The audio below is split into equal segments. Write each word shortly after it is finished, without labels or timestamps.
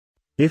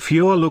If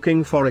you're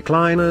looking for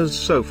recliners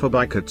sofa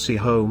by Cortesi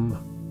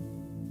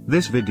Home,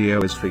 this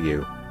video is for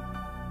you.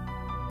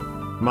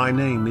 My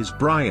name is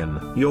Brian,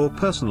 your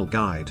personal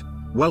guide.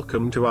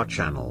 Welcome to our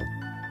channel.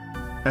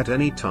 At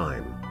any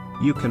time,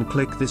 you can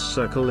click this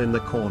circle in the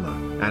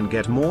corner and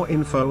get more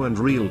info and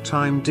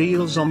real-time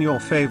deals on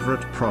your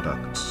favorite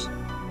products.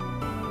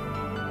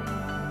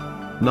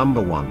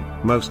 Number 1,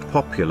 most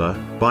popular,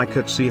 by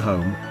Cortesi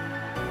Home.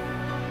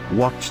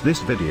 Watch this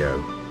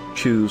video.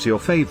 Choose your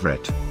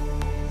favorite.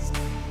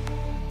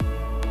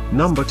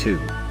 Number 2,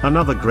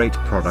 another great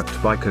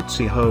product by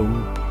Cortesi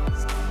Home.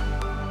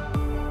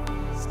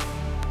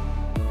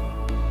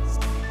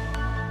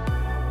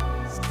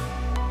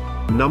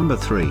 Number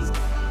 3.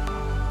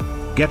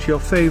 Get your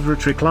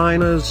favorite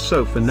recliners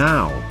sofa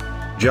now.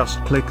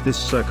 Just click this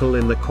circle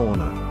in the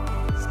corner.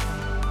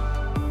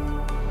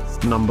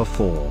 Number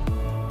 4.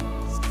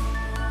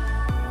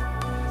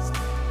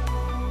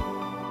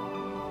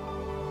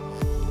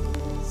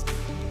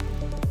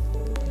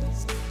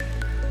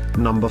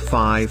 Number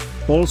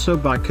 5, also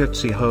by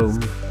Cortesi Home.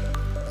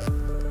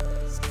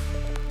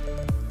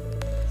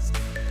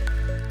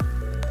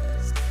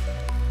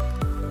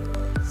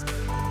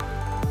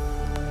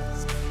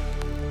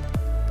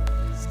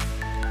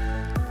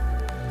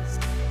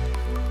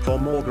 For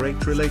more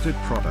great related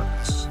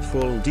products,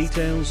 full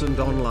details and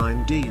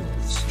online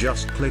deals,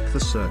 just click the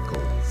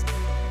circle.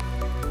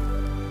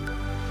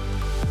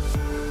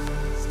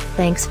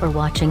 Thanks for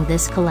watching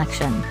this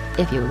collection.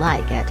 If you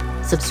like it,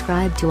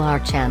 subscribe to our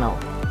channel.